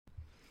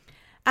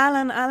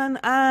אהלן, אהלן,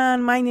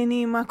 אהלן, מה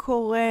העניינים, מה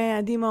קורה?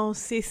 עדי מאור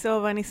סיסו,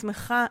 ואני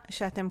שמחה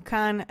שאתם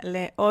כאן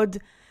לעוד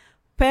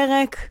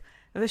פרק,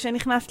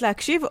 ושנכנס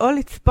להקשיב או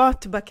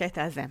לצפות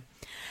בקטע הזה.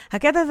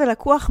 הקטע הזה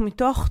לקוח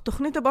מתוך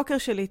תוכנית הבוקר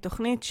שלי,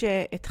 תוכנית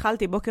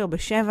שהתחלתי בוקר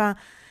בשבע,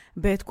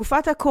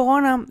 בתקופת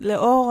הקורונה,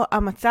 לאור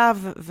המצב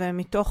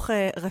ומתוך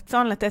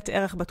רצון לתת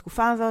ערך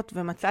בתקופה הזאת,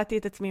 ומצאתי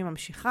את עצמי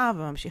ממשיכה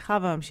וממשיכה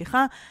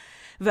וממשיכה,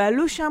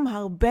 ועלו שם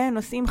הרבה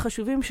נושאים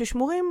חשובים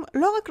ששמורים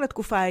לא רק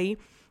לתקופה ההיא,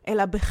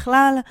 אלא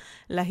בכלל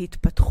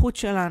להתפתחות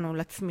שלנו,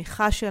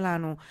 לצמיחה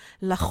שלנו,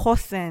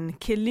 לחוסן,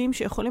 כלים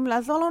שיכולים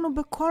לעזור לנו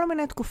בכל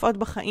מיני תקופות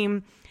בחיים,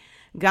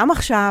 גם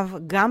עכשיו,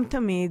 גם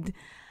תמיד.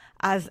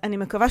 אז אני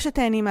מקווה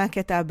שתהני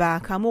מהקטע הבא.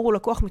 כאמור, הוא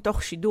לקוח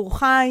מתוך שידור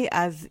חי,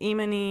 אז אם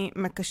אני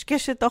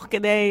מקשקשת תוך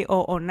כדי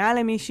או עונה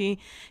למישהי,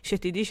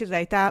 שתדעי שזו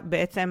הייתה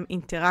בעצם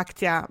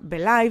אינטראקציה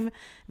בלייב,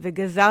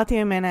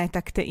 וגזרתי ממנה את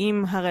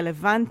הקטעים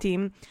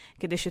הרלוונטיים,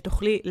 כדי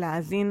שתוכלי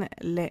להאזין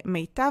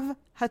למיטב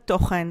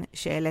התוכן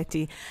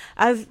שהעליתי.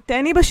 אז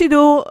תהני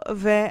בשידור,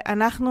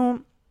 ואנחנו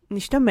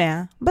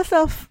נשתמע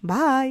בסוף.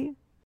 ביי!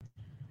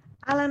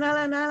 אהלן,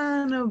 אהלן,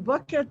 אהלן,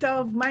 בוקר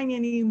טוב, מה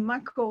העניינים, מה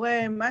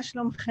קורה, מה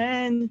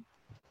שלומכן?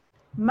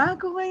 מה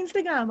קורה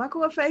אינסטגרם, מה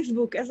קורה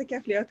פייסבוק? איזה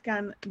כיף להיות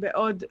כאן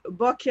בעוד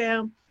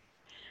בוקר.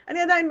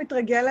 אני עדיין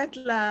מתרגלת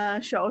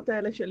לשעות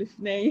האלה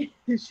שלפני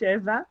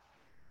 7.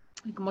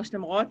 כמו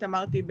שאתם רואות,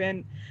 אמרתי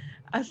בין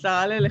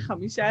 10 ל-5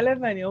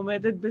 ואני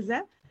עומדת בזה.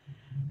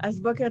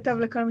 אז בוקר טוב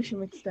לכל מי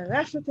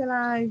שמצטרפת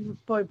אליי,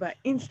 פה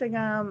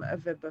באינסטגרם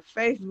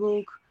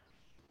ובפייסבוק.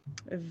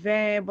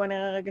 ובואו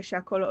נראה רגע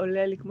שהכל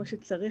עולה לי כמו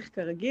שצריך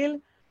כרגיל.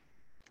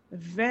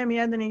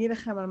 ומיד אני אגיד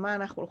לכם על מה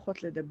אנחנו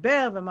הולכות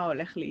לדבר ומה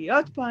הולך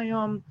להיות פה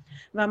היום.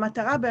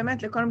 והמטרה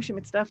באמת לכל מי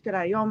שמצטרפת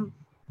אליי היום,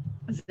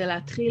 זה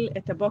להתחיל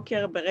את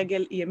הבוקר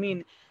ברגל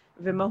ימין.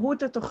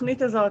 ומהות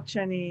התוכנית הזאת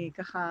שאני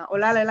ככה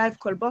עולה ללייב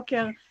כל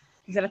בוקר,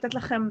 זה לתת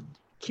לכם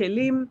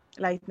כלים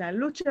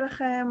להתנהלות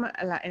שלכם,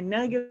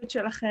 לאנרגיות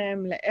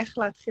שלכם, לאיך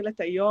להתחיל את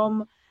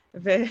היום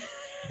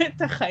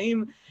ואת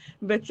החיים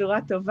בצורה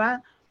טובה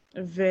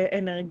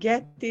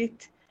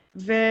ואנרגטית.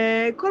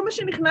 וכל מה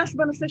שנכנס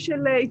בנושא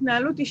של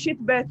התנהלות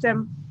אישית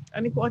בעצם,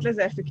 אני קוראת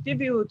לזה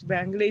אפקטיביות,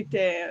 באנגלית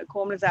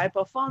קוראים לזה high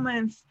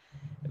performance,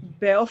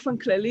 באופן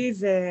כללי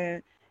זה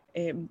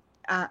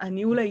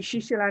הניהול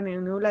האישי שלנו,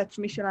 הניהול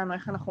העצמי שלנו,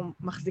 איך אנחנו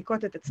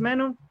מחזיקות את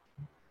עצמנו.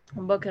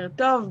 בוקר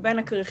טוב, בין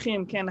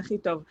הכריכים, כן, הכי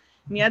טוב.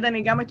 מיד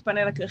אני גם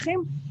אתפנה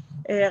לכריכים,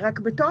 רק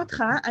בתור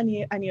התחלה,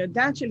 אני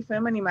יודעת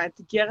שלפעמים אני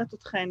מאתגרת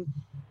אתכן,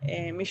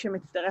 מי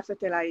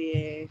שמצטרפת אליי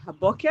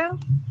הבוקר,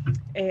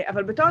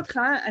 אבל בתור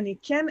התחלה אני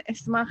כן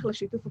אשמח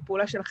לשיתוף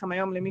הפעולה שלכם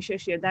היום למי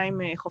שיש ידיים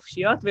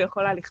חופשיות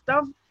ויכולה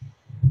לכתוב,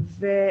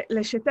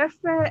 ולשתף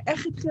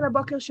איך התחיל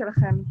הבוקר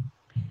שלכם.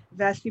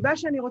 והסיבה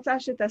שאני רוצה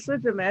שתעשו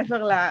את זה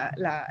מעבר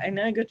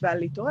לאנרגיות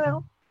והלהתעורר,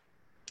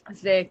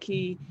 זה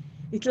כי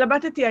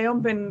התלבטתי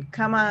היום בין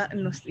כמה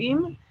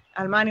נושאים,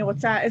 על מה אני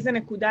רוצה, איזה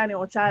נקודה אני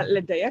רוצה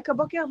לדייק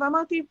הבוקר,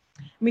 ואמרתי,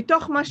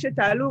 מתוך מה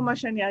שתעלו, מה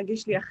שאני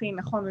ארגיש לי הכי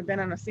נכון מבין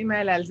הנושאים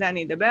האלה, על זה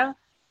אני אדבר,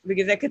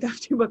 בגלל זה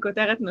כתבתי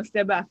בכותרת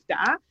נושא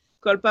בהפתעה,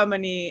 כל פעם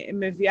אני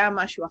מביאה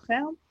משהו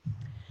אחר.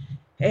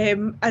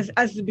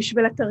 אז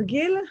בשביל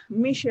התרגיל,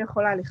 מי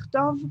שיכולה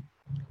לכתוב,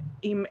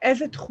 עם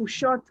איזה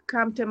תחושות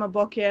קמתם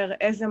הבוקר,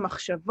 איזה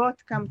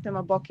מחשבות קמתם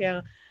הבוקר,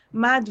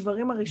 מה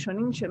הדברים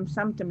הראשונים שהם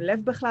שמתם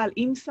לב בכלל,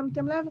 אם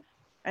שמתם לב,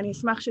 אני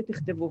אשמח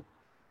שתכתבו.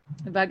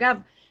 ואגב,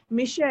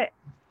 מי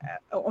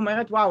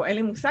שאומרת, וואו, אין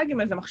לי מושג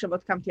עם איזה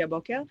מחשבות קמתי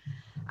הבוקר,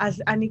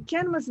 אז אני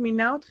כן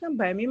מזמינה אתכם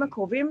בימים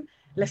הקרובים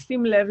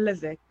לשים לב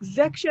לזה.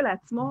 זה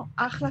כשלעצמו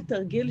אחלה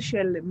תרגיל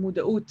של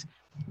מודעות.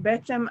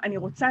 בעצם אני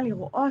רוצה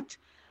לראות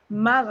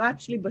מה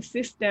רץ לי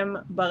בסיסטם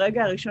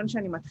ברגע הראשון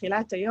שאני מתחילה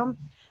את היום,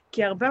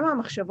 כי הרבה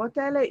מהמחשבות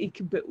האלה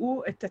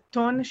יקבעו את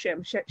הטון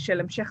של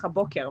המשך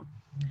הבוקר.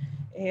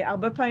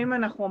 הרבה פעמים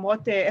אנחנו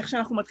אומרות, איך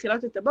שאנחנו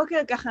מתחילות את הבוקר,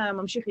 ככה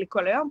ממשיך לי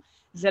כל היום,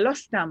 זה לא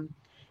סתם.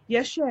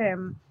 יש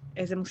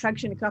איזה מושג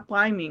שנקרא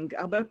פריימינג,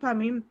 הרבה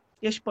פעמים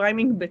יש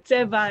פריימינג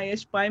בצבע,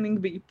 יש פריימינג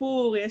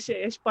באיפור,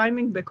 יש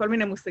פריימינג בכל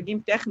מיני מושגים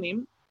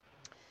טכניים,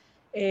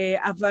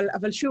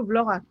 אבל שוב,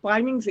 לא רק,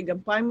 פריימינג זה גם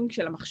פריימינג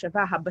של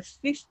המחשבה,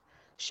 הבסיס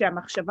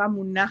שהמחשבה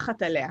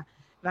מונחת עליה,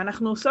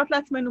 ואנחנו עושות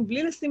לעצמנו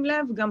בלי לשים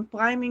לב גם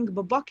פריימינג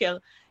בבוקר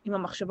עם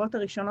המחשבות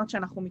הראשונות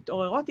שאנחנו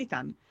מתעוררות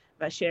איתן,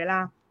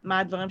 והשאלה, מה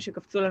הדברים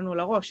שקפצו לנו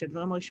לראש,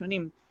 הדברים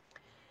הראשונים.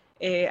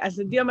 אז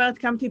עדי אומרת,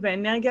 קמתי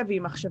באנרגיה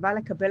והיא מחשבה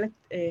לקבל את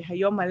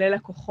היום מלא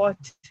לקוחות,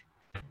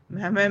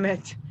 מהממת.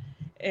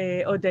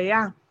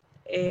 הודיה,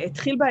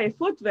 התחיל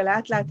בעייפות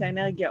ולאט לאט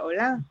האנרגיה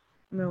עולה,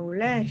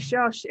 מעולה,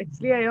 שוש,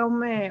 אצלי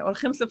היום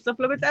הולכים סוף סוף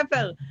לבית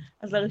ספר,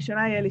 אז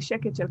לראשונה יהיה לי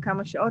שקט של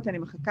כמה שעות, אני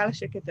מחכה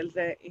לשקט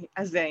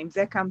על זה, עם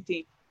זה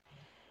קמתי.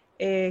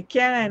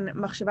 קרן,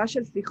 מחשבה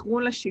של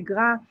סחרון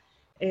לשגרה,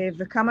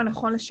 וכמה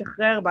נכון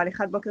לשחרר,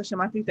 בהליכת בוקר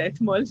שמעתי את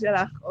האתמול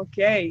שלך,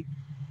 אוקיי.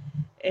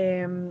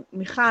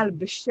 מיכל,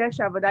 בשש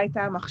העבודה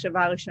הייתה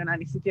המחשבה הראשונה,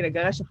 ניסיתי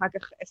לגרש אחר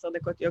כך 10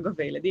 דקות יוגה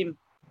וילדים.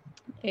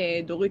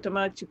 דורית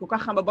אומרת שכל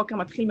כך חם בבוקר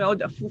מתחיל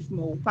מאוד אפוף,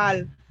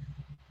 מעורפל.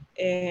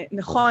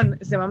 נכון,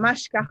 זה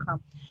ממש ככה.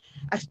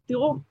 אז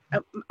תראו,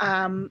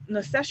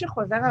 הנושא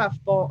שחוזר עליו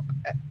פה,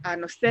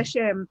 הנושא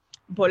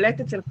שבולט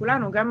אצל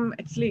כולנו, גם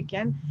אצלי,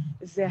 כן?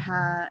 זה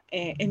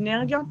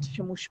האנרגיות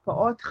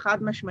שמושפעות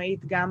חד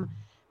משמעית גם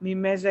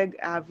ממזג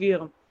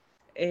האוויר.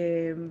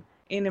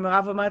 הנה,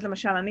 מירב אומרת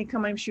למשל, אני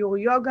קמה עם שיעור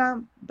יוגה,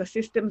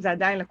 בסיסטם זה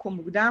עדיין לקום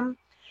מוקדם,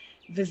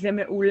 וזה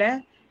מעולה.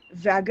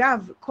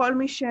 ואגב, כל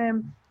מי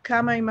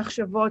שקמה עם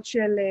מחשבות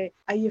של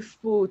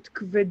עייפות,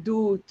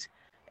 כבדות,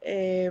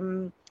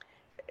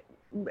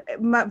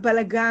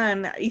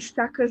 בלגן,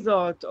 עיסה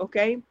כזאת,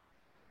 אוקיי?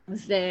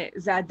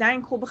 זה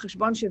עדיין קחו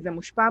בחשבון שזה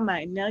מושפע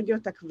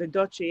מהאנרגיות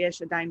הכבדות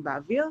שיש עדיין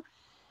באוויר,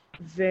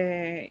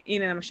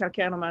 והנה למשל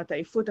קרן אומרת,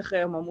 העייפות אחרי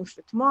יום עמוס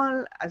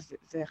אתמול, אז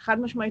זה חד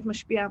משמעית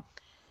משפיע,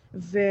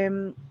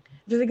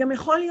 וזה גם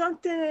יכול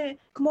להיות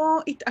כמו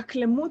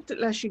התאקלמות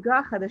לשגרה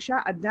החדשה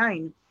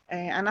עדיין.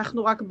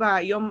 אנחנו רק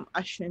ביום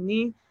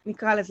השני,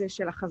 נקרא לזה,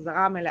 של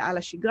החזרה המלאה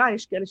לשגרה,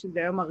 יש כאלה שזה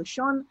היום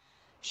הראשון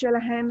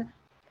שלהן,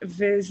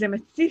 וזה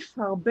מציף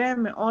הרבה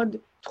מאוד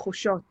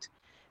תחושות.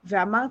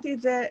 ואמרתי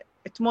את זה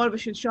אתמול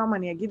ושלשום,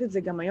 אני אגיד את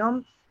זה גם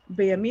היום,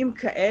 בימים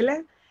כאלה,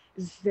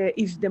 זה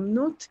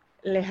הזדמנות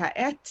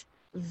להאט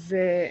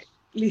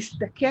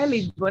ולהסתכל,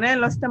 להתבונן,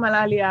 לא סתם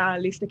עלה לי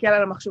להסתכל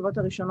על המחשבות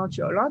הראשונות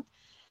שעולות,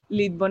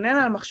 להתבונן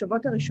על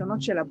המחשבות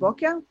הראשונות של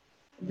הבוקר,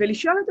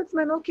 ולשאול את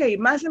עצמנו, אוקיי,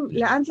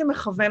 לאן זה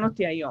מכוון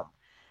אותי היום?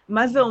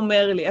 מה זה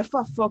אומר לי? איפה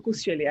הפוקוס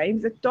שלי? האם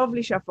זה טוב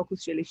לי שהפוקוס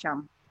שלי שם?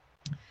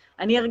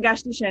 אני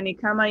הרגשתי שאני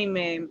קמה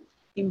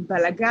עם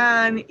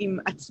בלגן, עם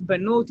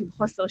עצבנות, עם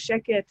חוסר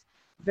שקט,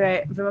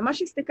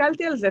 וממש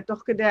הסתכלתי על זה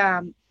תוך כדי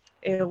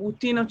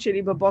הרוטינות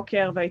שלי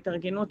בבוקר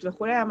וההתארגנות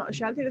וכו'.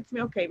 שאלתי את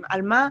עצמי, אוקיי,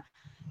 על מה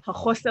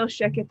החוסר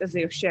שקט הזה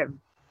יושב?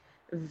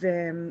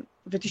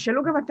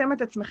 ותשאלו גם אתם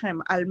את עצמכם,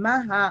 על מה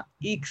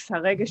ה-X,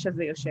 הרגש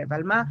הזה יושב?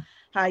 על מה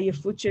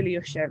העייפות שלי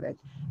יושבת?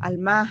 על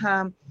מה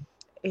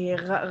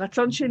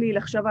הרצון שלי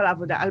לחשוב על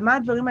העבודה? על מה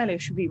הדברים האלה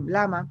יושבים?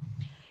 למה?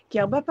 כי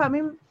הרבה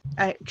פעמים,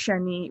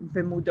 כשאני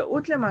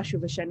במודעות למשהו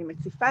ושאני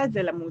מציפה את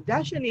זה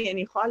למודע שלי,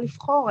 אני יכולה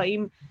לבחור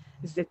האם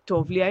זה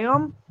טוב לי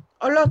היום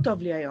או לא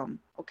טוב לי היום,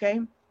 אוקיי?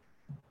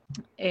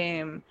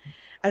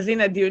 אז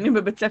הנה, דיונים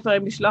בבית ספר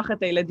אם לשלוח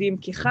את הילדים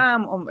כי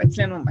חם, או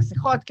אצלנו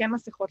מסכות, כן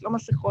מסכות, לא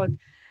מסכות,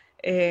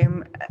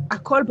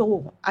 הכל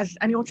ברור. אז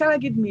אני רוצה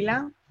להגיד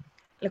מילה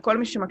לכל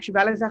מי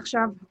שמקשיבה לזה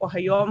עכשיו, או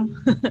היום.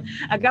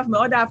 אגב,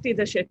 מאוד אהבתי את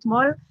זה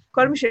שאתמול,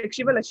 כל מי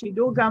שהקשיבה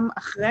לשידור גם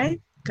אחרי,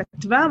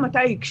 כתבה מתי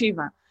היא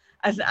הקשיבה.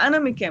 אז אנא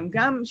מכם,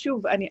 גם,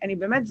 שוב, אני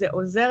באמת, זה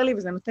עוזר לי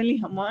וזה נותן לי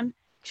המון,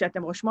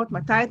 כשאתם רושמות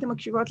מתי אתם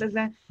מקשיבות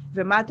לזה,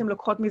 ומה אתם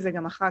לוקחות מזה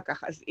גם אחר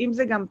כך. אז אם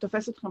זה גם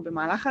תופס אתכם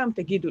במהלך היום,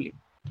 תגידו לי.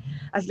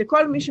 אז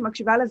לכל מי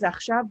שמקשיבה לזה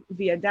עכשיו,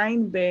 והיא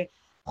עדיין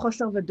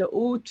בחוסר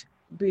ודאות,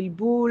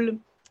 בלבול,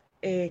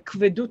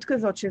 כבדות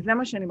כזאת, שזה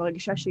מה שאני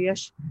מרגישה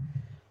שיש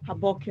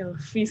הבוקר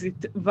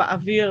פיזית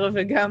באוויר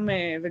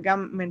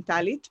וגם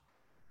מנטלית,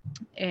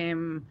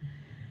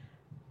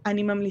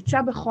 אני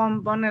ממליצה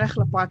בחום, בואו נלך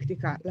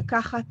לפרקטיקה,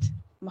 לקחת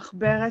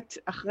מחברת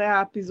אחרי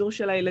הפיזור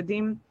של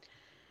הילדים,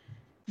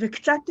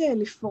 וקצת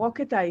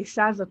לפרוק את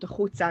העיסה הזאת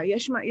החוצה.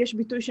 יש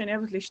ביטוי שאני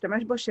אוהבת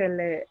להשתמש בו של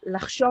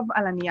לחשוב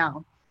על הנייר,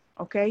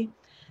 אוקיי?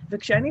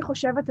 וכשאני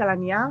חושבת על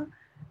הנייר,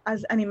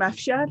 אז אני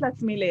מאפשרת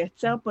לעצמי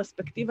לייצר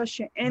פרספקטיבה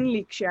שאין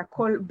לי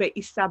כשהכל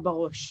בעיסה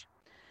בראש.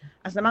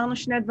 אז אמרנו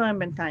שני דברים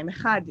בינתיים.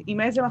 אחד,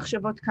 עם איזה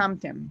מחשבות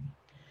קמתם?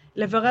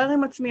 לברר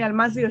עם עצמי על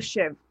מה זה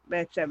יושב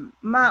בעצם.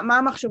 מה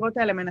המחשבות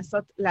האלה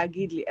מנסות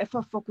להגיד לי? איפה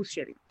הפוקוס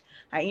שלי?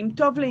 האם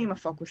טוב לי עם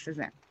הפוקוס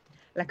הזה?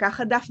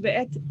 לקחת דף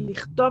ועט,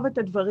 לכתוב את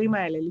הדברים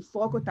האלה,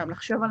 לפרוק אותם,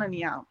 לחשוב על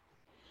הנייר.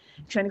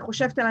 כשאני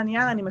חושבת על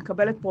הנייר, אני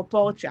מקבלת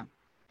פרופורציה.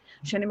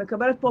 כשאני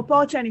מקבלת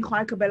פרופורציה, אני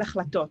יכולה לקבל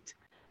החלטות.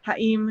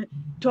 האם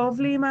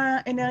טוב לי עם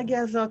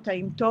האנרגיה הזאת?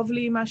 האם טוב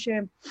לי עם מה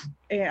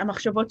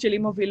שהמחשבות שלי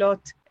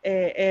מובילות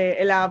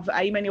אליו?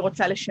 האם אני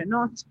רוצה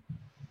לשנות?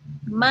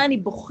 מה אני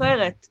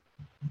בוחרת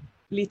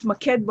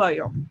להתמקד בו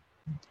היום?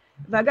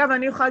 ואגב,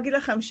 אני יכולה להגיד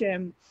לכם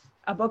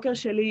שהבוקר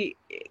שלי,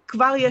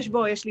 כבר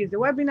יש לי איזה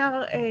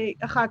וובינר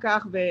אחר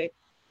כך,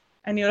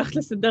 ואני הולכת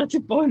לסדר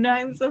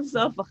ציפורניים סוף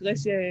סוף, אחרי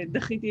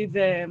שדחיתי את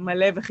זה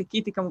מלא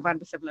וחיכיתי כמובן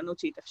בסבלנות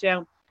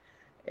שהתאפשר.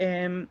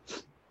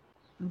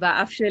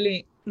 והאף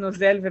שלי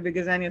נוזל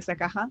ובגלל זה אני עושה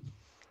ככה.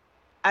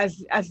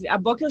 אז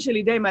הבוקר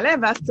שלי די מלא,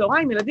 ואז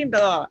צהריים, ילדים,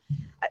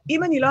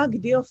 אם אני לא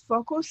אגדיר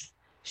פוקוס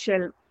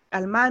של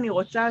על מה אני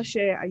רוצה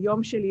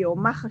שהיום שלי, או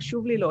מה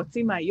חשוב לי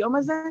להוציא מהיום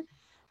הזה,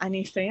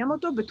 אני אסיים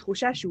אותו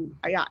בתחושה שהוא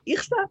היה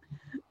איכסה,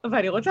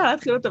 ואני רוצה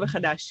להתחיל אותו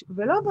מחדש.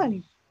 ולא בא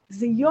לי.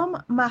 זה יום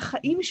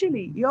מהחיים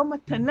שלי, יום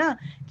מתנה.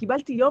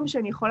 קיבלתי יום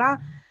שאני יכולה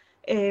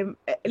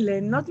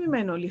ליהנות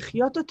ממנו,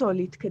 לחיות אותו,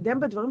 להתקדם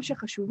בדברים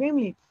שחשובים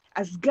לי.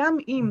 אז גם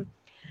אם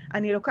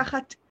אני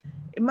לוקחת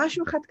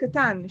משהו אחד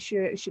קטן,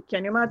 כי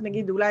אני אומרת,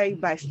 נגיד, אולי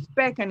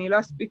בהספק, אני לא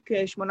אספיק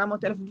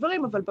 800,000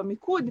 דברים, אבל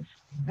במיקוד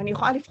אני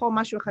יכולה לבחור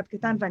משהו אחד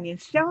קטן ואני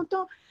אעשה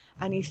אותו,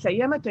 אני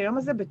אסיים את היום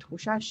הזה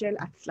בתחושה של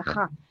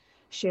הצלחה,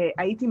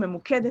 שהייתי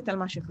ממוקדת על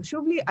מה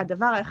שחשוב לי,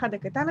 הדבר האחד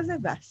הקטן הזה,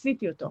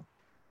 ועשיתי אותו,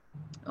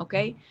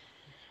 אוקיי?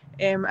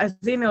 אז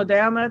הנה,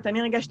 הודיה אומרת,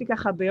 אני הרגשתי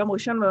ככה ביום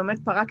ראשון, ובאמת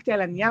פרקתי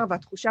על הנייר,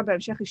 והתחושה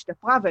בהמשך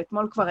השתפרה,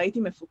 ואתמול כבר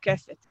הייתי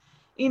מפוקסת.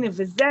 הנה,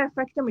 וזה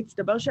האפקט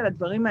המצטבר של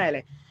הדברים האלה.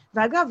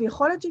 ואגב,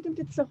 יכול להיות שאתם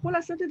תצטרכו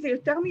לעשות את זה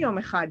יותר מיום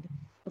אחד.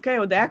 אוקיי,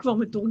 הודיה כבר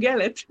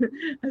מתורגלת,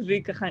 אז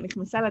היא ככה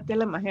נכנסה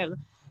לתלם מהר.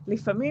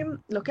 לפעמים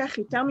לוקח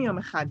יותר מיום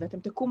אחד, ואתם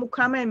תקומו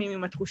כמה ימים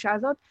עם התחושה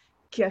הזאת,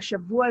 כי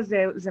השבוע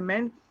זה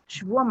מעין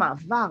שבוע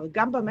מעבר,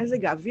 גם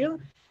במזג האוויר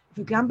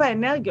וגם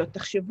באנרגיות.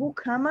 תחשבו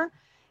כמה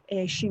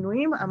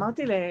שינויים,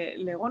 אמרתי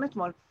לרון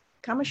אתמול,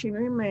 כמה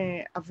שינויים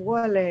עברו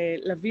על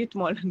לוי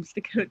אתמול, אני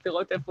מסתכלת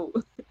לראות איפה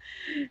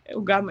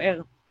הוא גם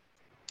ער.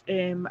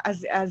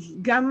 אז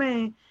גם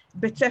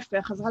בית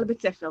ספר, חזרה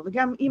לבית ספר,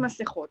 וגם עם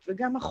מסכות,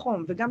 וגם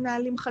החום, וגם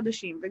נהלים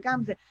חדשים,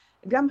 וגם זה,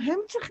 גם הם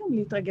צריכים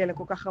להתרגל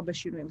לכל כך הרבה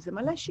שינויים. זה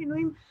מלא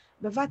שינויים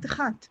בבת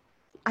אחת,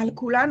 על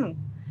כולנו.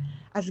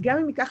 אז גם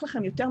אם ייקח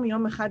לכם יותר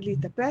מיום אחד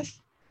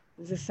להתאפס,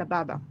 זה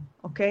סבבה,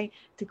 אוקיי?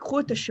 תיקחו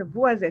את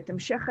השבוע הזה, את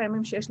המשך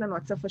הימים שיש לנו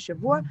עד סוף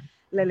השבוע,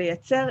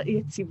 לייצר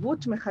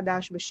יציבות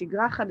מחדש,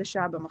 בשגרה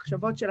חדשה,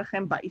 במחשבות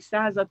שלכם,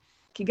 בעיסה הזאת,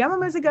 כי גם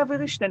המזג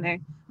האוויר ישתנה,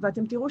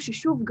 ואתם תראו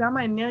ששוב גם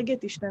האנרגיה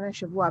תשתנה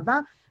שבוע הבא,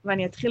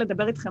 ואני אתחיל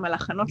לדבר איתכם על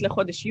הכנות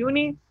לחודש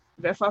יוני,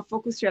 ואיפה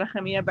הפוקוס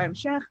שלכם יהיה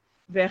בהמשך,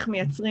 ואיך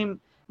מייצרים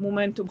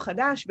מומנטום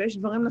חדש, ויש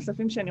דברים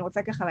נוספים שאני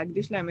רוצה ככה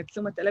להקדיש להם את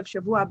תשומת הלב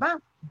שבוע הבא,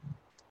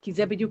 כי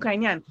זה בדיוק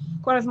העניין.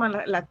 כל הזמן,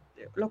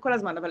 לא כל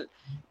הזמן, אבל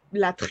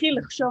להתחיל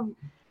לחשוב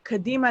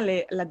קדימה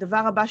לדבר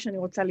הבא שאני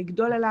רוצה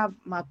לגדול אליו,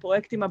 מה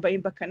הפרויקטים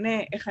הבאים בקנה,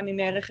 איך אני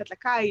נערכת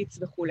לקיץ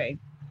וכו'.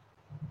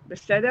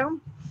 בסדר?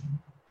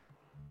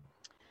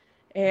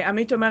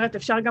 עמית אומרת,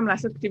 אפשר גם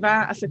לעשות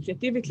כתיבה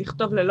אסוציאטיבית,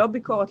 לכתוב ללא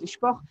ביקורת,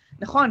 לשפוך.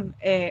 נכון,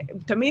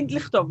 תמיד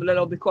לכתוב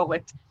ללא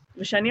ביקורת.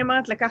 ושאני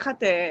אומרת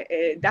לקחת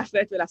דף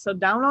ועט ולעשות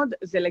דאונלוד,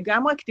 זה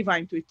לגמרי כתיבה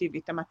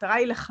אינטואיטיבית. המטרה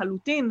היא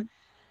לחלוטין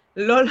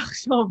לא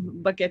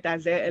לחשוב בקטע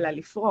הזה, אלא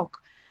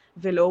לפרוק,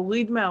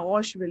 ולהוריד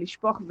מהראש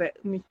ולשפוך,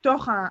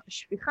 ומתוך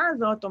השפיכה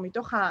הזאת, או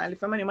מתוך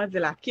לפעמים אני אומרת, זה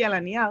להקיע על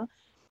הנייר,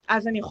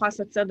 אז אני יכולה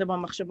לעשות סדר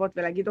במחשבות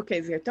ולהגיד,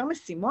 אוקיי, זה יותר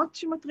משימות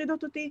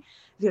שמטרידות אותי,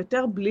 זה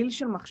יותר בליל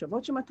של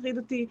מחשבות שמטריד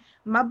אותי,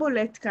 מה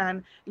בולט כאן?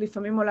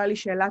 לפעמים עולה לי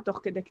שאלה תוך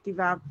כדי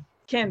כתיבה,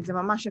 כן, זה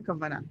ממש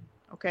הכוונה,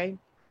 אוקיי?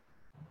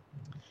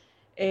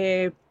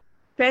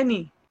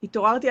 פני,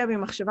 התעוררתי לה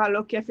במחשבה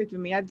לא כיפית,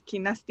 ומיד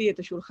כינסתי את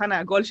השולחן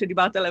העגול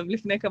שדיברת עליו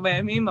לפני כמה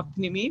ימים,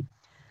 הפנימי,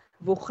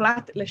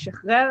 והוחלט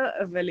לשחרר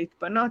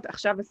ולהתפנות,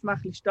 עכשיו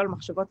אשמח לשתול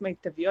מחשבות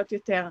מיטביות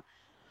יותר.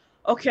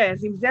 אוקיי,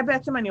 אז עם זה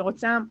בעצם אני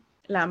רוצה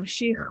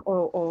להמשיך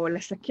או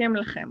לסכם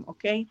לכם,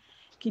 אוקיי?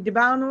 כי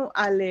דיברנו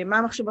על מה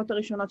המחשבות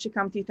הראשונות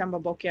שקמתי איתן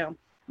בבוקר,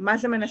 מה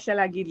זה מנסה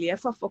להגיד לי,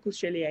 איפה הפוקוס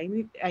שלי,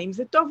 האם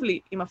זה טוב לי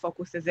עם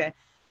הפוקוס הזה,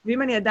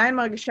 ואם אני עדיין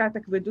מרגישה את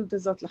הכבדות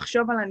הזאת,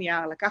 לחשוב על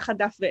הנייר, לקחת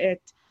דף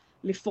ועט,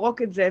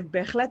 לפרוק את זה,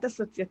 בהחלט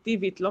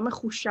אסוציאטיבית, לא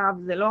מחושב,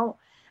 זה לא,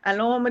 אני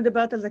לא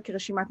מדברת על זה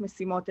כרשימת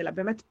משימות, אלא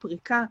באמת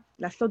פריקה,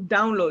 לעשות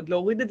דאונלוד,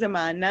 להוריד את זה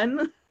מהענן,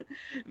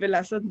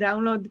 ולעשות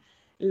דאונלוד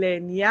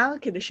לנייר,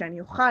 כדי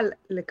שאני אוכל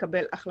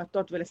לקבל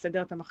החלטות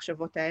ולסדר את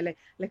המחשבות האלה,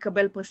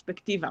 לקבל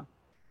פרספקטיבה.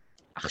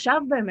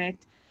 עכשיו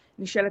באמת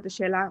נשאלת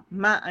השאלה,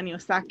 מה אני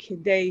עושה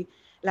כדי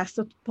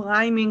לעשות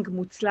פריימינג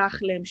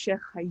מוצלח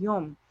להמשך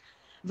היום?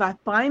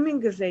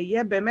 והפריימינג הזה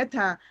יהיה באמת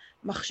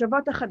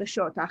המחשבות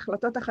החדשות,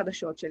 ההחלטות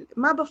החדשות של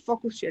מה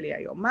בפוקוס שלי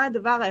היום, מה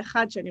הדבר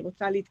האחד שאני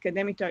רוצה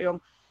להתקדם איתו היום,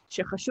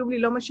 שחשוב לי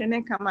לא משנה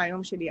כמה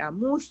היום שלי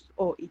עמוס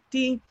או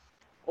איטי,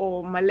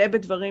 או מלא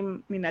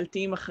בדברים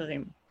מנהלתיים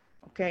אחרים,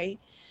 אוקיי?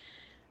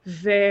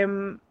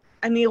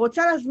 ואני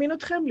רוצה להזמין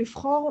אתכם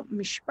לבחור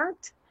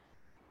משפט,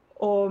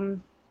 או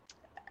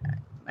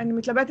אני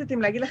מתלבטת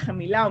אם להגיד לכם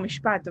מילה או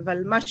משפט,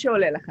 אבל מה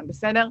שעולה לכם,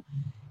 בסדר?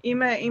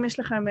 אם יש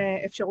לכם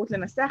אפשרות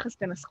לנסח, אז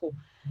תנסחו.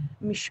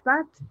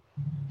 משפט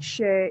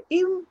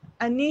שאם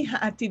אני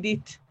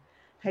העתידית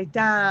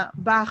הייתה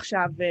באה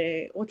עכשיו,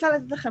 ורוצה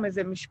לתת לכם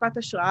איזה משפט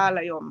השראה על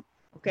היום,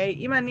 אוקיי?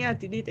 אם אני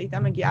העתידית הייתה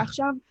מגיעה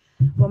עכשיו,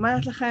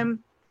 ואומרת לכם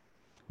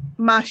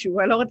משהו,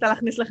 אני לא רוצה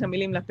להכניס לכם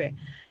מילים לפה,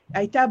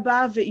 הייתה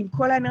באה ועם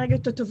כל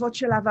האנרגיות הטובות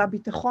שלה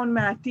והביטחון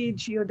מהעתיד,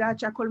 שהיא יודעת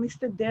שהכל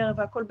מסתדר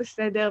והכל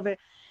בסדר,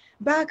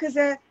 ובאה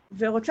כזה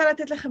ורוצה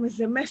לתת לכם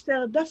איזה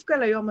מסר דווקא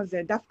ליום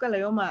הזה, דווקא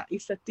ליום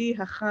העיסתי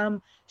החם,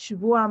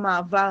 שבוע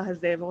המעבר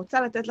הזה,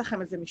 ורוצה לתת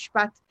לכם איזה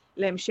משפט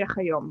להמשך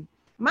היום.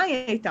 מה היא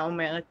הייתה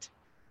אומרת?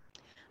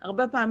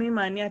 הרבה פעמים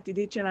האני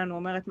העתידית שלנו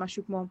אומרת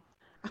משהו כמו,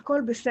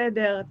 הכל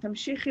בסדר,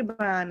 תמשיכי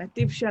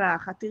בנתיב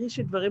שלך, תראי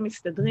שדברים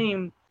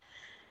מסתדרים,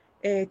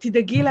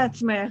 תדאגי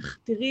לעצמך,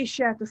 תראי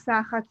שאת עושה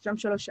 1, 2,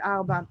 3,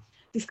 4,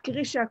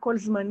 תזכרי שהכל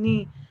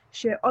זמני,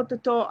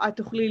 שאוטוטו את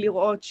תוכלי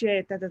לראות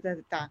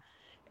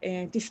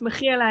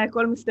תשמחי עליי,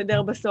 הכל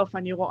מסתדר בסוף,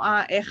 אני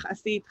רואה איך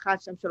עשית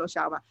 1, 2, 3,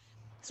 4.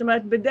 זאת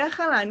אומרת, בדרך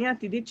כלל האני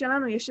העתידית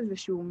שלנו יש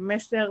איזשהו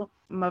מסר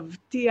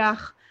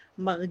מבטיח,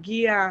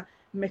 מרגיע,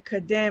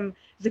 מקדם,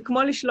 זה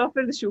כמו לשלוף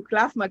איזשהו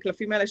קלף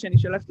מהקלפים האלה שאני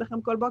שולפת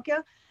לכם כל בוקר,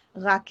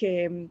 רק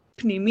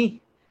פנימי,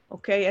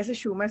 אוקיי?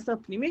 איזשהו מסר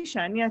פנימי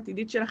שהאני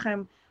העתידית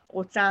שלכם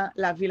רוצה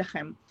להביא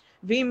לכם.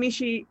 ואם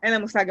מישהי, אין לה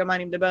מושג על מה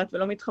אני מדברת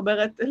ולא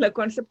מתחברת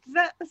לקונספט הזה,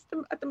 אז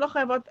אתם לא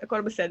חייבות,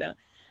 הכל בסדר.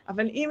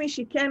 אבל אם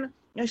מישהי כן,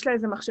 יש לה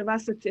איזו מחשבה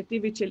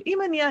אסוציאטיבית של אם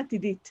אני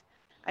העתידית,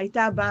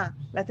 הייתה באה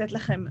לתת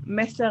לכם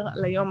מסר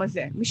ליום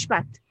הזה,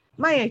 משפט,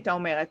 מה היא הייתה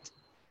אומרת?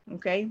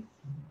 אוקיי?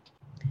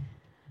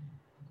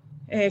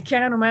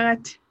 קרן אומרת,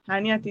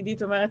 אני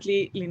העתידית אומרת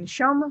לי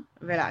לנשום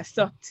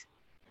ולעשות.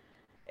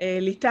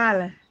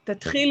 ליטל,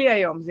 תתחילי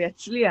היום, זה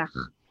יצליח.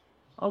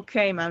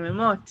 אוקיי,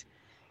 מהממות.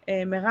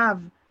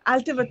 מירב,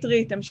 אל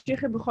תוותרי,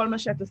 תמשיכי בכל מה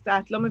שאת עושה,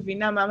 את לא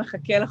מבינה מה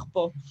מחכה לך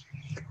פה.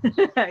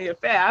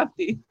 יפה,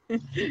 אהבתי.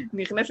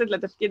 נכנסת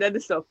לתפקיד עד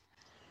הסוף.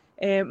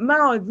 מה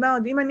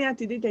עוד? אם אני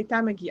העתידית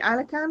הייתה מגיעה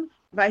לכאן,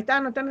 והייתה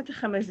נותנת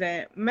לכם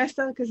איזה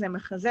מסר כזה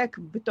מחזק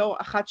בתור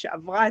אחת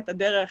שעברה את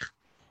הדרך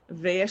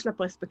ויש לה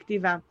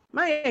פרספקטיבה,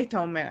 מה היא הייתה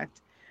אומרת?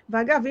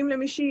 ואגב, אם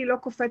למישהי לא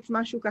קופץ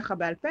משהו ככה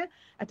בעל פה,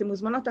 אתם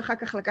מוזמנות אחר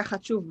כך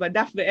לקחת שוב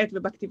בדף ועט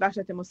ובכתיבה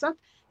שאתם עושות,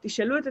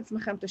 תשאלו את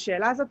עצמכם את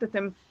השאלה הזאת,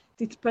 אתם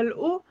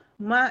תתפלאו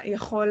מה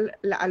יכול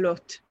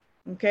לעלות,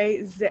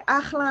 אוקיי? זה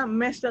אחלה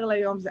מסר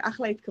ליום, זה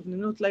אחלה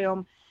התכווננות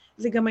ליום,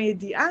 זה גם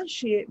הידיעה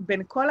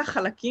שבין כל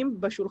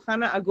החלקים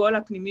בשולחן העגול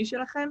הפנימי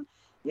שלכם,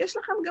 יש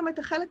לכם גם את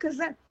החלק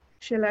הזה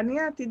של אני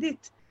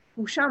העתידית,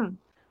 הוא שם,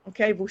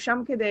 אוקיי? והוא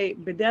שם כדי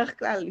בדרך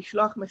כלל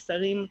לשלוח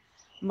מסרים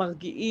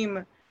מרגיעים,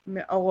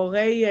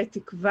 מעוררי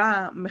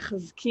תקווה,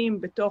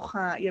 מחזקים בתוך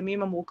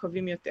הימים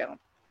המורכבים יותר.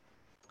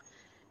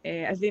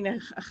 אז הנה,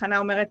 חנה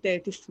אומרת,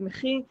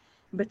 תשמחי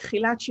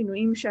בתחילת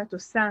שינויים שאת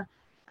עושה,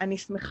 אני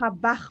שמחה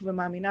בך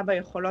ומאמינה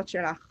ביכולות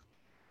שלך.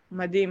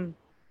 מדהים.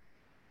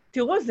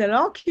 תראו, זה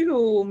לא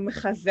כאילו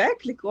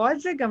מחזק לקרוא את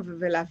זה גם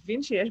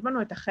ולהבין שיש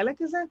בנו את החלק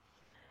הזה?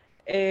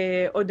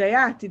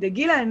 הודיה,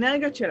 תדאגי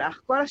לאנרגיות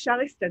שלך, כל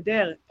השאר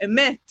יסתדר,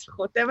 אמת,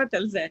 חותמת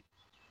על זה.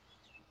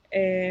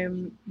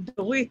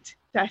 דורית,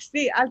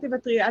 תעשי, אל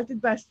תוותרי, אל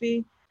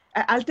תתבאסי,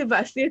 אל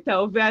תבאסי את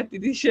ההווה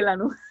העתידי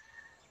שלנו.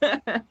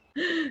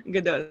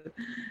 גדול.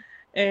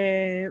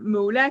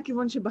 מעולה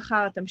הכיוון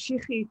שבחר,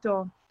 תמשיכי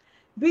איתו.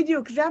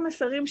 בדיוק, זה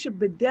המסרים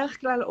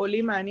שבדרך כלל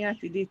עולים מהאני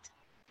העתידית.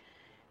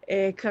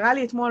 קרה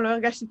לי אתמול, לא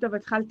הרגשתי טוב,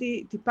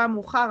 התחלתי טיפה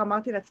מאוחר,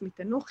 אמרתי לעצמי,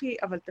 תנוחי,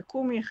 אבל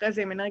תקומי אחרי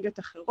זה עם אנרגיות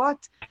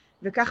אחרות,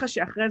 וככה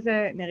שאחרי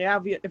זה נראה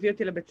הביא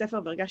אותי לבית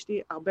ספר,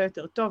 והרגשתי הרבה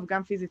יותר טוב,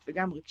 גם פיזית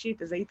וגם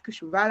רגשית, אז היית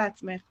קשובה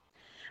לעצמך.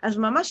 אז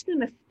ממש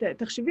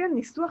תחשבי על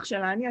ניסוח של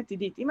האני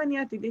העתידית. אם האני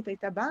העתידית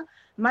הייתה באה,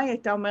 מה היא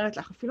הייתה אומרת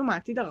לך? אפילו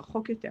מהעתיד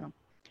הרחוק יותר.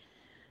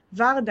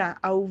 ורדה,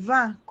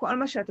 אהובה, כל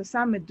מה שאת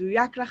עושה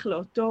מדויק לך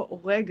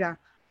לאותו רגע.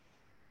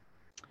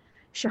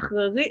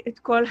 שחררי את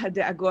כל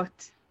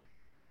הדאגות.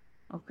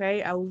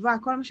 אוקיי? אהובה,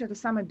 כל מה שאת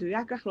עושה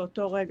מדויק לך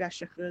לאותו רגע.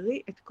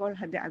 שחררי את כל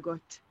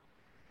הדאגות.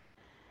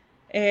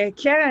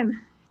 קרן,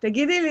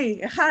 תגידי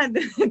לי, 1,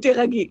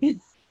 תירגעי.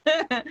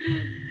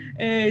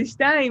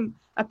 2,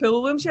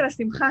 הפירורים של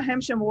השמחה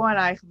הם שמרו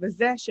עלייך,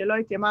 וזה שלא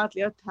התיימרת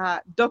להיות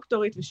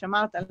הדוקטורית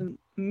ושמרת על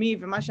מי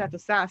ומה שאת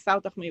עושה, עשה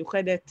אותך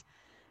מיוחדת,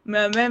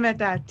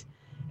 מהממת את.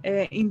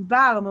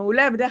 ענבר,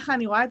 מעולה, בדרך כלל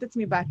אני רואה את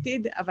עצמי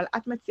בעתיד, אבל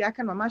את מציעה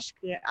כאן ממש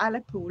קריאה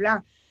לפעולה.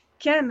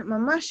 כן,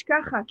 ממש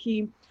ככה,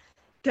 כי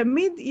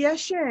תמיד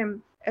יש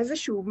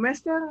איזשהו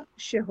מסר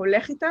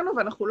שהולך איתנו,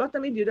 ואנחנו לא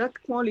תמיד יודעות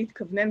כמו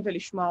להתכוונן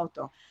ולשמוע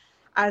אותו.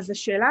 אז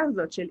השאלה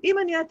הזאת של אם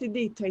אני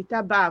עתידית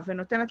הייתה באה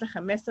ונותנת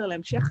לכם מסר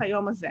להמשך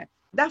היום הזה,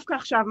 דווקא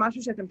עכשיו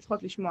משהו שאתם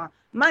צריכות לשמוע,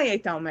 מה היא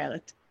הייתה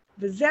אומרת?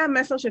 וזה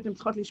המסר שאתם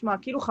צריכות לשמוע,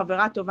 כאילו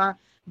חברה טובה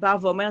באה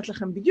ואומרת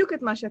לכם בדיוק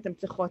את מה שאתם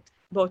צריכות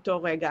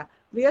באותו רגע.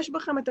 ויש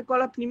בכם את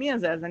הקול הפנימי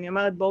הזה, אז אני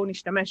אומרת בואו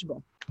נשתמש בו.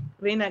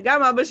 והנה,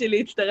 גם אבא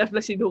שלי הצטרף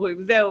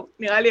לשידורים. זהו,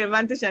 נראה לי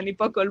הבנת שאני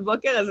פה כל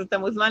בוקר, אז אתה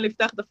מוזמן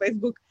לפתח את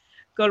הפייסבוק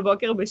כל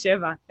בוקר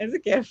ב7. איזה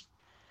כיף.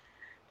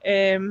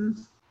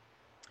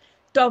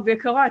 טוב,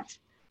 יקרות,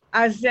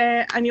 אז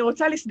אני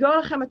רוצה לסגור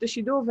לכם את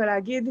השידור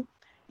ולהגיד,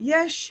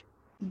 יש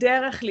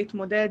דרך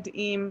להתמודד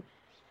עם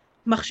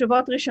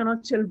מחשבות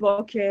ראשונות של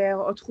בוקר,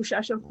 או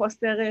תחושה של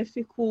חוסר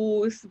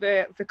פיקוס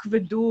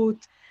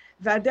וכבדות,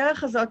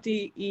 והדרך הזאת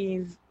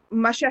היא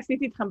מה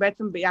שעשיתי איתכם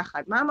בעצם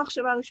ביחד. מה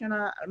המחשבה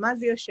הראשונה, על מה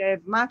זה יושב,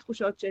 מה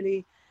התחושות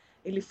שלי,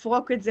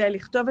 לפרוק את זה,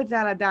 לכתוב את זה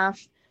על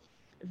הדף,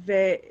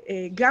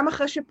 וגם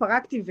אחרי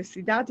שפרקתי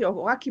וסידרתי,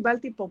 או רק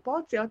קיבלתי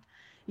פרופורציות,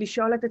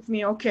 לשאול את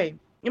עצמי, אוקיי,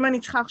 אם אני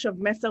צריכה עכשיו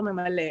מסר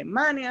ממלא,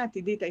 מה אני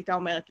העתידית הייתה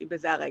אומרת לי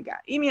בזה הרגע?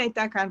 אם היא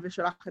הייתה כאן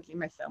ושולחת לי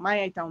מסר, מה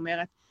היא הייתה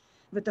אומרת?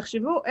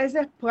 ותחשבו איזה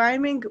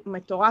פריימינג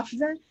מטורף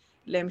זה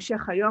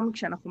להמשך היום,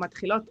 כשאנחנו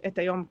מתחילות את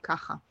היום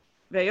ככה.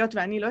 והיות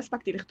ואני לא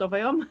הספקתי לכתוב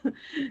היום,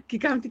 כי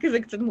קמתי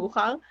כזה קצת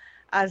מאוחר,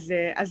 אז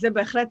זה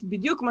בהחלט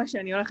בדיוק מה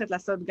שאני הולכת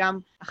לעשות גם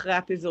אחרי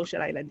הפיזור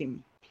של הילדים.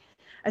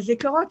 אז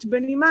יקרות,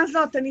 בנימה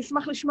הזאת, אני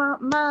אשמח לשמוע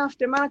מה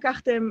אהבתם, מה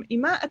לקחתם,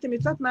 עם מה אתם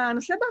יוצאות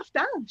מהנושא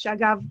בהפתעה,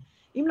 שאגב,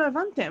 אם לא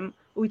הבנתם,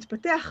 הוא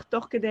התפתח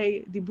תוך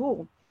כדי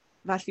דיבור.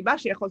 והסיבה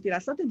שיכולתי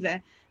לעשות את זה,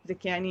 זה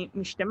כי אני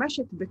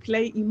משתמשת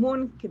בכלי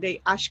אימון כדי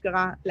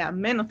אשכרה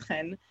לאמן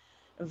אתכן,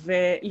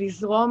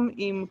 ולזרום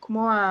עם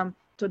כמו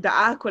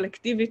התודעה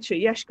הקולקטיבית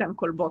שיש כאן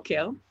כל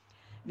בוקר.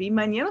 ואם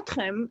מעניין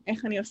אתכם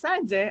איך אני עושה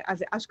את זה, אז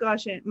זה אשכרה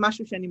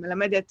משהו שאני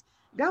מלמדת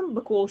גם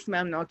בקורס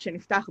מאמנות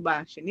שנפתח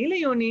ב2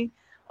 ליוני,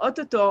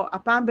 אוטוטו,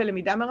 הפעם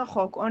בלמידה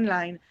מרחוק,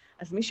 אונליין.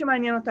 אז מי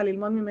שמעניין אותה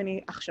ללמוד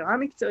ממני הכשרה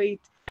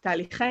מקצועית,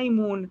 תהליכי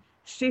אימון,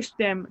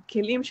 סיסטם,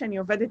 כלים שאני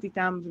עובדת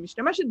איתם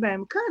ומשתמשת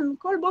בהם כאן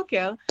כל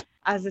בוקר,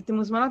 אז אתם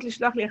מוזמנות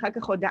לשלוח לי אחר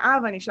כך הודעה,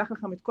 ואני אשלח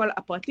לכם את כל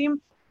הפרטים.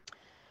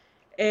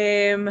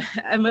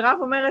 מירב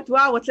אומרת,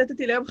 וואו, הוצאת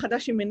אותי ליום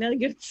חדש עם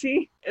אנרגיות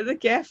צי, איזה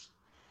כיף.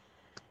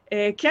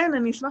 כן,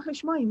 אני אשמח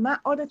לשמוע עם מה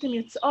עוד אתם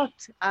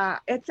יוצאות.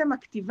 עצם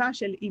הכתיבה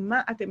של עם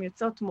מה אתם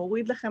יוצאות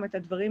מוריד לכם את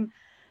הדברים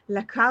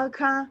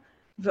לקרקע,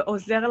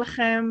 ועוזר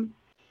לכם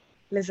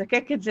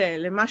לזקק את זה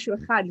למשהו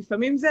אחד.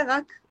 לפעמים זה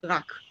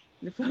רק.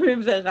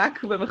 לפעמים זה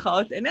רק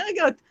במחאות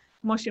אנרגיות,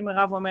 כמו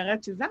שמירב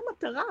אומרת, שזה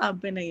המטרה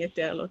בין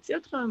היתר, להוציא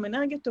אתכם עם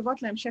אנרגיות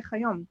טובות להמשך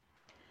היום.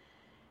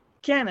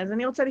 כן, אז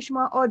אני רוצה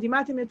לשמוע עוד, עם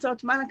מה אתם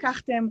יוצאות, מה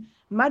לקחתם,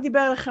 מה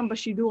דיבר לכם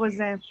בשידור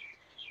הזה.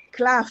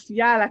 קלף,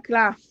 יאללה,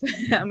 קלף,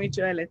 עמית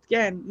שואלת.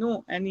 כן,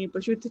 נו, אני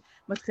פשוט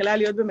מתחילה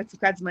להיות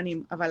במצוקת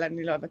זמנים, אבל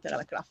אני לא אוותר על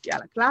הקלף,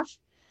 יאללה, קלף.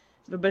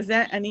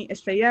 ובזה אני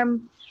אסיים.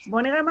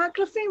 בואו נראה מה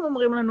הקלפים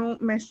אומרים לנו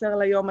מסר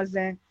ליום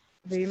הזה,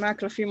 ועם מה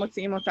הקלפים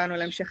מוציאים אותנו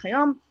להמשך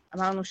היום.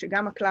 אמרנו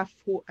שגם הקלף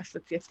הוא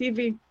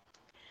אסוציאטיבי.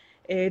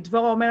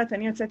 דבורה אומרת,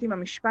 אני יוצאת עם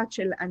המשפט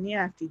של אני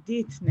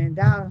העתידית,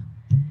 נהדר.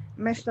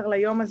 מסר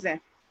ליום הזה.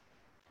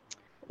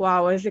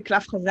 וואו, איזה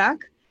קלף חזק.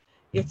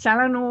 יצא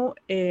לנו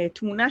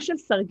תמונה של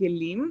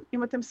סרגלים,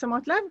 אם אתם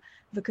שמות לב,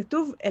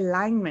 וכתוב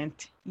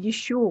alignment,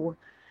 יישור.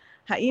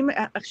 האם,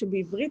 עכשיו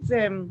בעברית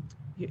זה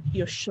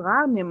יושרה,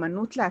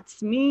 נאמנות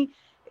לעצמי,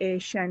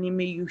 שאני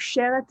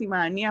מיושרת עם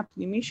האני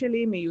הפנימי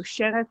שלי,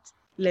 מיושרת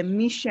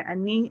למי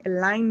שאני,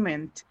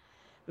 alignment.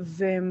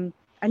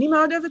 ואני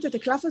מאוד אוהבת את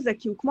הקלף הזה,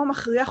 כי הוא כמו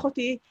מכריח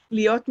אותי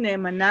להיות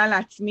נאמנה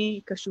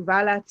לעצמי,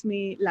 קשובה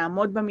לעצמי,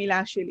 לעמוד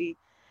במילה שלי,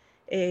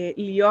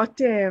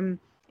 להיות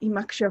עם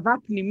הקשבה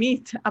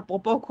פנימית,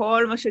 אפרופו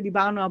כל מה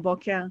שדיברנו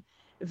הבוקר,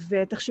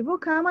 ותחשבו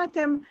כמה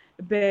אתם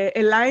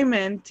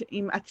באליימנט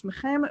עם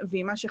עצמכם,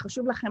 ועם מה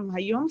שחשוב לכם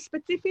היום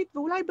ספציפית,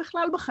 ואולי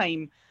בכלל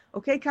בחיים,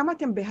 אוקיי? כמה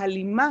אתם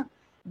בהלימה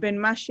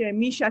בין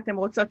מי שאתם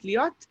רוצות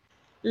להיות,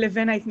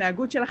 לבין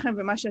ההתנהגות שלכם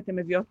ומה שאתם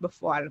מביאות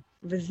בפועל.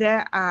 וזה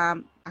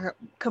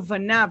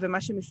הכוונה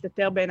ומה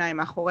שמסתתר בעיניי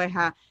מאחורי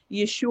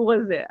הישור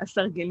הזה,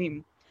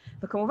 הסרגלים.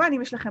 וכמובן,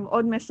 אם יש לכם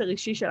עוד מסר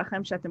אישי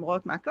שלכם שאתם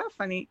רואות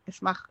מהקלף, אני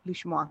אשמח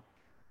לשמוע.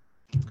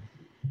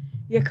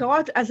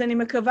 יקרות, אז אני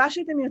מקווה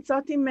שאתם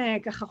יוצאות עם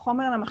ככה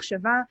חומר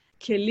למחשבה,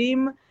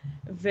 כלים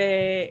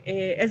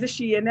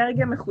ואיזושהי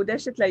אנרגיה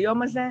מחודשת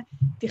ליום הזה.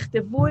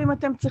 תכתבו אם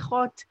אתם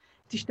צריכות,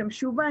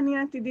 תשתמשו באני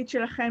העתידית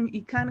שלכם,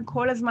 היא כאן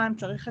כל הזמן,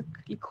 צריך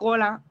לקרוא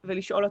לה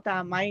ולשאול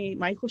אותה מה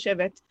היא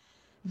חושבת.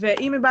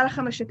 ואם היא בא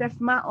לכם לשתף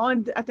מה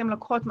עוד אתם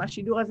לוקחות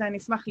מהשידור הזה, אני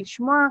אשמח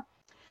לשמוע.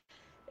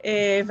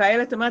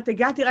 והילד אומרת,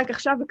 הגעתי רק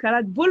עכשיו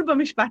וקלט בול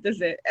במשפט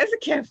הזה. איזה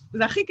כיף,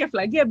 זה הכי כיף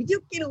להגיע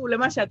בדיוק כאילו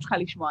למה שאת צריכה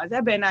לשמוע.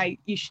 זה בעיניי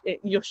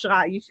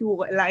יושרה,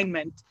 יישור,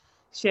 alignment,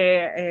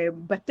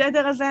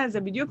 שבתדר הזה זה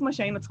בדיוק מה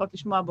שהיינו צריכות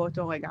לשמוע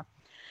באותו רגע.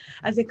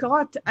 אז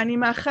יקרות, אני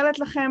מאחלת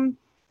לכם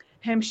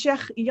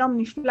המשך יום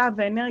נפלא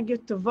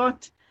ואנרגיות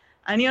טובות.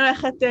 אני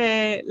הולכת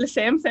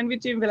לסיים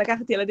סנדוויצ'ים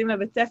ולקחת ילדים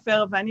לבית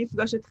ספר, ואני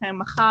אפגוש אתכם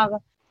מחר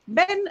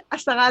בין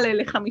 10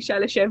 ל-5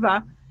 ל-7,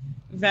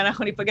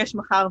 ואנחנו ניפגש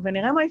מחר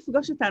ונראה מה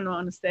יפגוש אותנו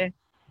הנושא,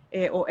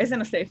 או איזה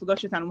נושא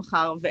יפגוש אותנו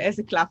מחר,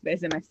 ואיזה קלף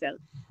ואיזה מסר.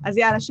 אז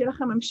יאללה, שיהיה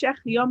לכם המשך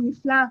יום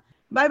נפלא.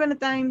 ביי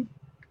בינתיים.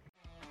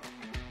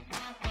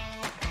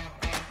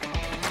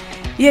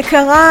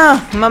 יקרה,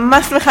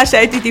 ממש שמחה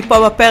שהייתי איתי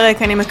פה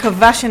בפרק, אני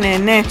מקווה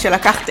שנהנית,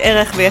 שלקחת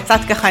ערך ויצאת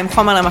ככה עם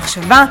חומר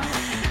למחשבה.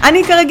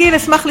 אני כרגיל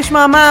אשמח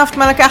לשמוע מה אהבת,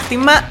 מה לקחתי,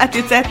 מה את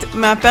יוצאת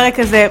מהפרק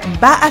הזה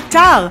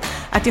באתר.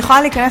 את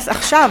יכולה להיכנס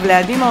עכשיו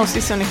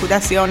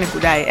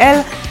ל-adimaosiso.co.il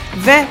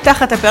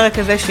ותחת הפרק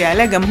הזה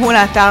שיעלה גם הוא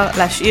לאתר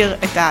להשאיר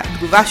את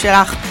התגובה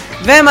שלך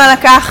ומה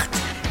לקחת.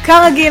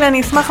 כרגיל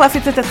אני אשמח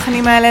להפיץ את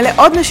התכנים האלה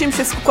לעוד נשים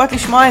שזקוקות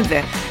לשמוע את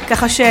זה.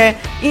 ככה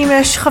שאם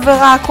יש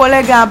חברה,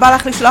 קולגה, בא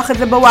לך לשלוח את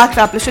זה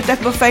בוואטסאפ,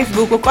 לשתף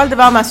בפייסבוק או כל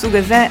דבר מהסוג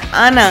הזה,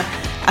 אנא,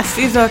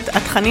 עשי זאת.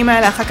 התכנים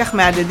האלה אחר כך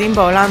מעדדים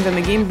בעולם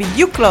ומגיעים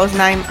בדיוק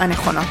לאוזניים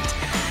הנכונות.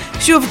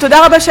 שוב,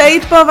 תודה רבה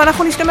שהיית פה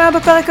ואנחנו נשתמע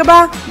בפרק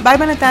הבא. ביי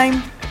בינתיים.